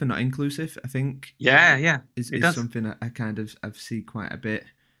exclusive and not inclusive. I think. Yeah, is something I kind of I've seen quite a bit,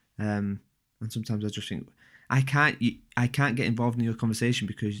 and sometimes I just think I can't get involved in your conversation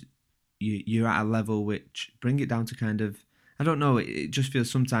because you're at a level which bring it down to kind of I don't know. It just feels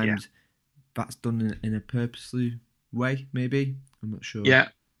sometimes that's done in a purposely way, maybe. I'm not sure. Yeah.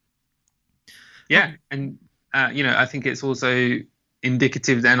 And I think it's also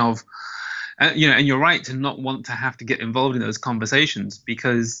indicative then of and you're right to not want to have to get involved in those conversations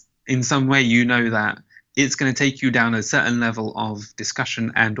because in some way that it's going to take you down a certain level of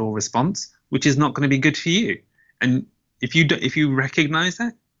discussion and or response, which is not going to be good for you. And if you recognize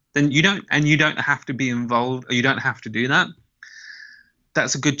that, then you don't have to be involved or you don't have to do that.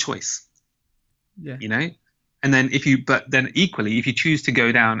 That's a good choice. Yeah. And then equally, if you choose to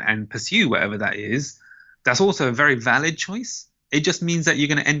go down and pursue whatever that is, that's also a very valid choice. It just means that you're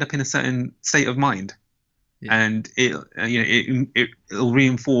going to end up in a certain state of mind, and it'll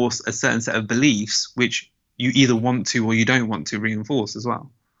reinforce a certain set of beliefs which you either want to or you don't want to reinforce as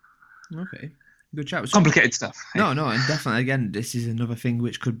well. Okay, good chat. Complicated stuff. No, and definitely. Again, this is another thing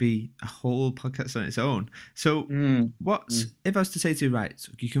which could be a whole podcast on its own. So, if I was to say to you, right,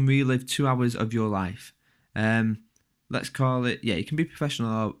 so you can relive 2 hours of your life. Let's call it, it can be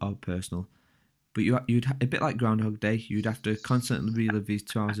professional or personal, but you'd a bit like Groundhog Day, you'd have to constantly relive these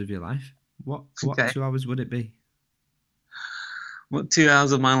 2 hours of your life. What 2 hours would it be? What 2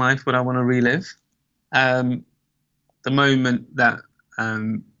 hours of my life would I want to relive? The moment that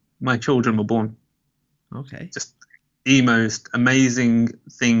my children were born. Okay. Just the most amazing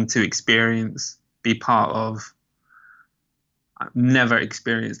thing to experience, be part of. I've never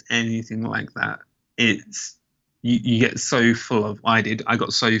experienced anything like that. It's you get so full of I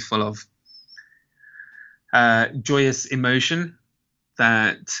got so full of joyous emotion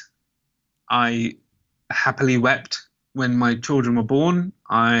that I happily wept when my children were born.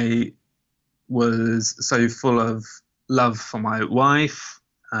 I was so full of love for my wife,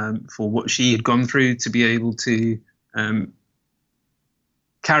 for what she had gone through to be able to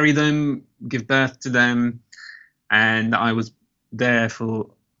carry them, give birth to them, and I was there for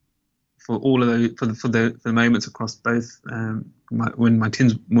all of those for the moments across both when my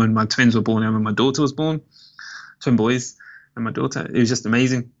twins were born and when my daughter was born, twin boys and my daughter. It was just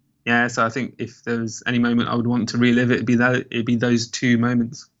amazing. Yeah, so I think if there was any moment I would want to relive it, it'd be those two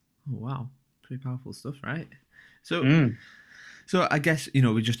moments. Oh, wow, pretty powerful stuff, right? So I guess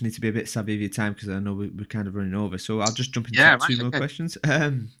we just need to be a bit savvy of your time because I know we're kind of running over. So I'll just jump into two more questions.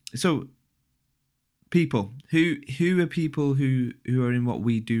 So people who are people who are in what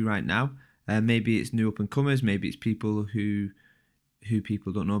we do right now. Maybe it's new up and comers. Maybe it's people who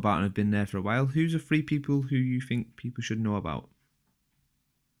people don't know about and have been there for a while. Who's the 3 people who you think people should know about?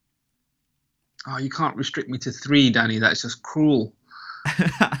 Oh, you can't restrict me to 3, Danny. That's just cruel.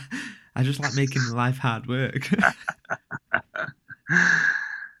 I just like making life hard work.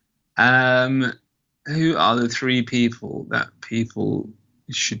 Who are the 3 people that people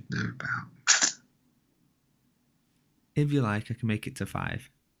should know about? If you like, I can make it to 5,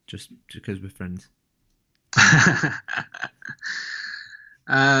 just because we're friends.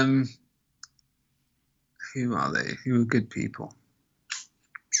 Who are they? Who are good people?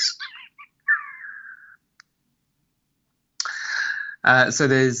 So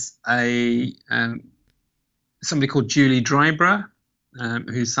there's somebody called Julie Dryborough,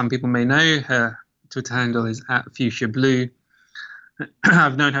 who some people may know. Her Twitter handle is @FuchsiaBlue.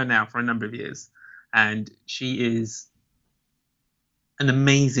 I've known her now for a number of years, and she is an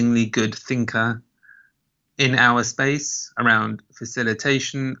amazingly good thinker in our space around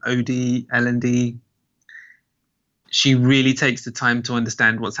facilitation, OD, L&D. She really takes the time to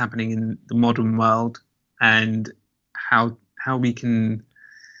understand what's happening in the modern world and how we can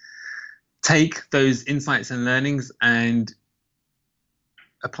take those insights and learnings and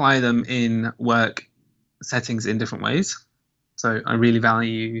apply them in work settings in different ways. So I really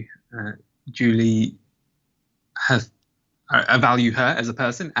value Julie. I value her as a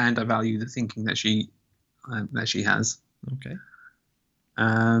person, and I value the thinking that she has. Okay.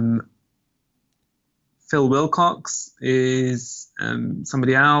 Phil Wilcox is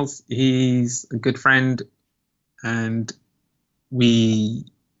somebody else. He's a good friend, and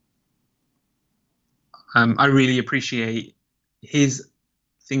I really appreciate his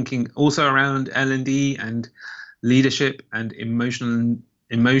thinking also around L&D and leadership and emotional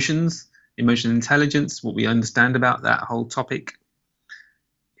intelligence, what we understand about that whole topic.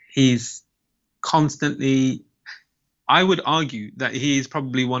 He's constantly, I would argue that he is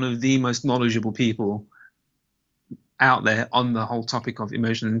probably one of the most knowledgeable people out there on the whole topic of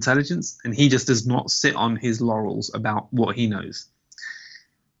emotional intelligence, and he just does not sit on his laurels about what he knows.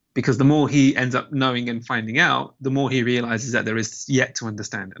 Because the more he ends up knowing and finding out, the more he realizes that there is yet to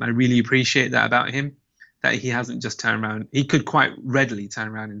understand. And I really appreciate that about him, that he hasn't just turned around. He could quite readily turn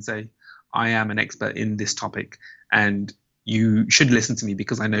around and say, I am an expert in this topic, and you should listen to me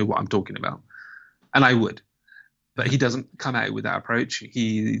because I know what I'm talking about. And I would. But he doesn't come at it with that approach.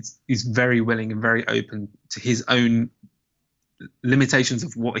 He's very willing and very open to his own limitations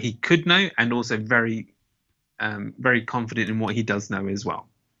of what he could know, and also very, very confident in what he does know as well.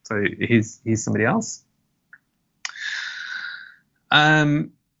 So he's somebody else. Andy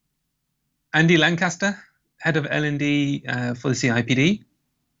Lancaster, head of L&D for the CIPD,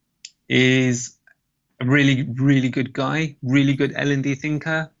 is a really, really good guy, really good L&D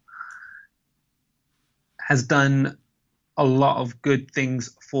thinker, has done a lot of good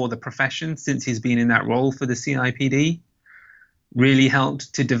things for the profession since he's been in that role for the CIPD, really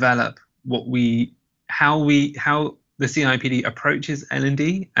helped to develop how the CIPD approaches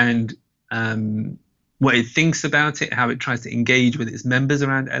L&D and what it thinks about it, how it tries to engage with its members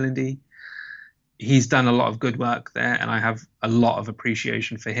around L&D. He's done a lot of good work there, and I have a lot of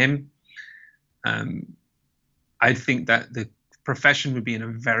appreciation for him. I think that the profession would be in a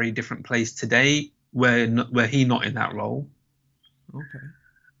very different place today were he not in that role. Okay.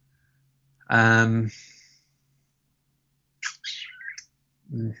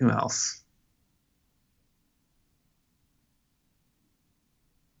 Who else?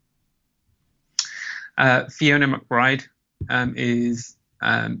 Fiona McBride is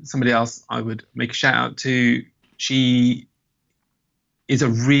somebody else I would make a shout out to. She is a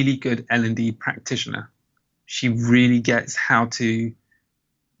really good L&D practitioner. She really gets how to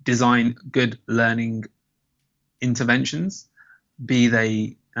design good learning interventions, be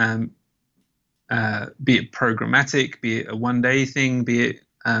it programmatic, be it a one-day thing, be it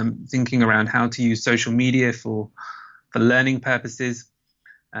thinking around how to use social media for learning purposes,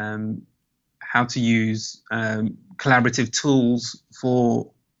 how to use collaborative tools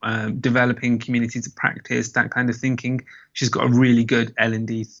for developing communities of practice, that kind of thinking. She's got a really good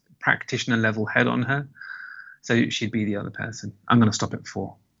L&D practitioner level head on her. So she'd be the other person. I'm going to stop at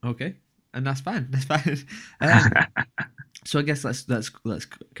 4. Okay, and that's fine. That's fine. So I guess let's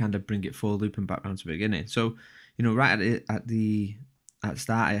kind of bring it full loop and back around to the beginning. So, right at the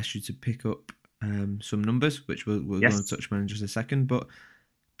start, I asked you to pick up some numbers, which we're going to touch on in just a second. But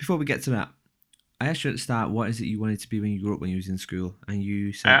before we get to that, I asked you at the start, what is it you wanted to be when you grew up, when you was in school? And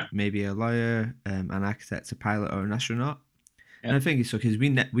you said maybe a lawyer, an architect, a pilot, or an astronaut. Yeah. And I think it's so because we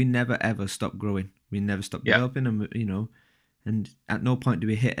never ever stop growing. We never stop developing, and and at no point do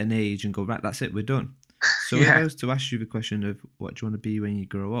we hit an age and go, right, that's it, we're done. So if I was to ask you the question of what do you want to be when you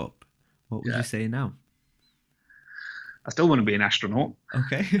grow up, what would you say now? I still want to be an astronaut.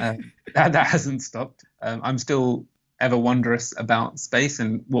 Okay. That hasn't stopped. I'm still ever wondrous about space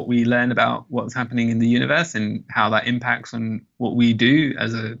and what we learn about what's happening in the universe and how that impacts on what we do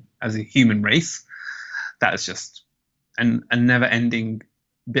as a human race. That's just a never-ending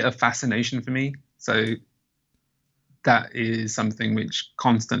bit of fascination for me. So that is something which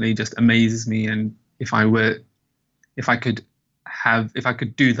constantly just amazes me. And if I could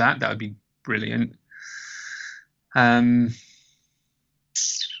do that, that would be brilliant.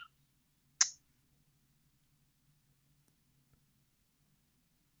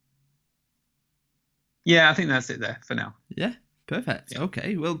 Yeah, I think that's it there for now. Yeah, perfect. Yeah.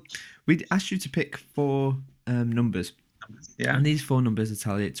 Okay, well, we'd asked you to pick 4 numbers. numbers. Yeah. And these phone numbers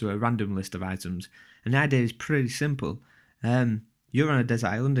tally to a random list of items. And the idea is pretty simple. You're on a desert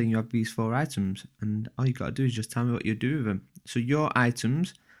island and you have these 4 items, and all you got to do is just tell me what you do with them. So your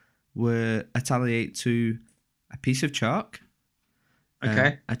items were tally to a piece of chalk,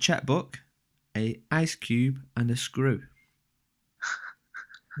 Okay. a checkbook, a ice cube, and a screw.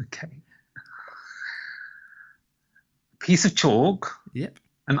 Okay. Piece of chalk, Yep.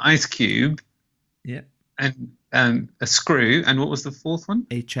 an ice cube, Yep. and a screw, and what was the fourth one?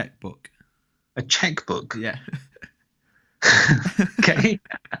 A checkbook. A checkbook. Yeah. Okay.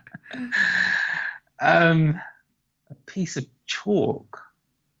 A piece of chalk.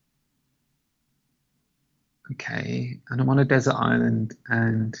 Okay, and I'm on a desert island,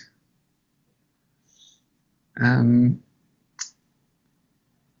 and I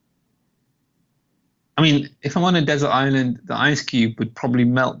mean, if I'm on a desert island, the ice cube would probably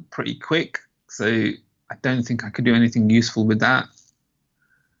melt pretty quick, so I don't think I could do anything useful with that.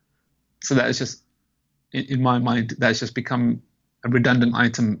 So that is just, in my mind, that's just become a redundant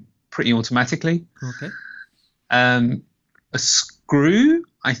item pretty automatically. Okay. A screw,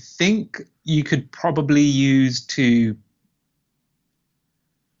 I think you could probably use to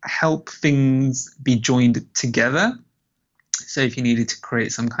help things be joined together. So if you needed to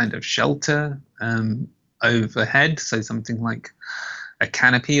create some kind of shelter overhead, so something like a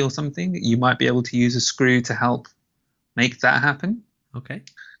canopy or something, you might be able to use a screw to help make that happen. Okay.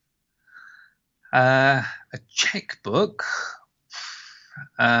 A checkbook.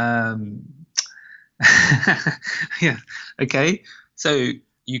 Yeah. Okay. So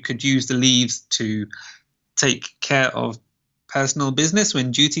you could use the leaves to take care of personal business when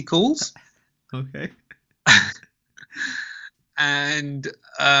duty calls. Okay. And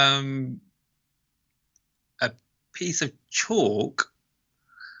a piece of chalk.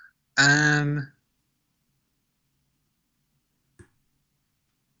 I'm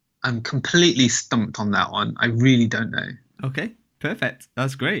completely stumped on that one. I really don't know. Okay. Perfect.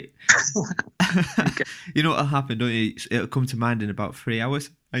 That's great. Okay. You know what'll happen, don't you? It'll come to mind in about 3 hours,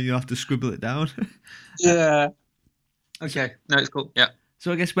 and you'll have to scribble it down. Yeah. Okay. No, it's cool. Yeah.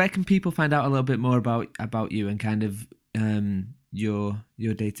 So I guess where can people find out a little bit more about you and kind of your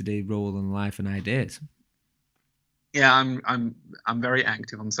day-to-day role in life and ideas? Yeah, I'm very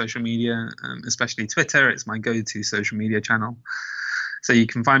active on social media, especially Twitter. It's my go-to social media channel. So you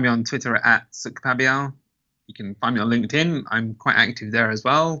can find me on Twitter at Sukhpabial. You can find me on LinkedIn. I'm quite active there as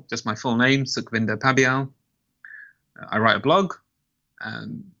well. Just my full name, Sukhvinder Pabial. I write a blog,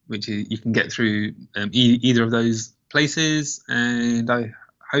 which you can get through either of those places, and I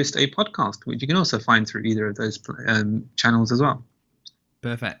host a podcast, which you can also find through either of those channels as well.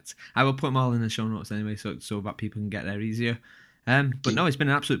 Perfect. I will put them all in the show notes anyway, so that people can get there easier. But no, it's been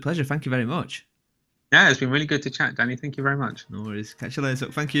an absolute pleasure. Thank you very much. Yeah, it's been really good to chat, Danny. Thank you very much. No worries. Catch you later.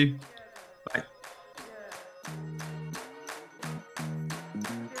 Thank you.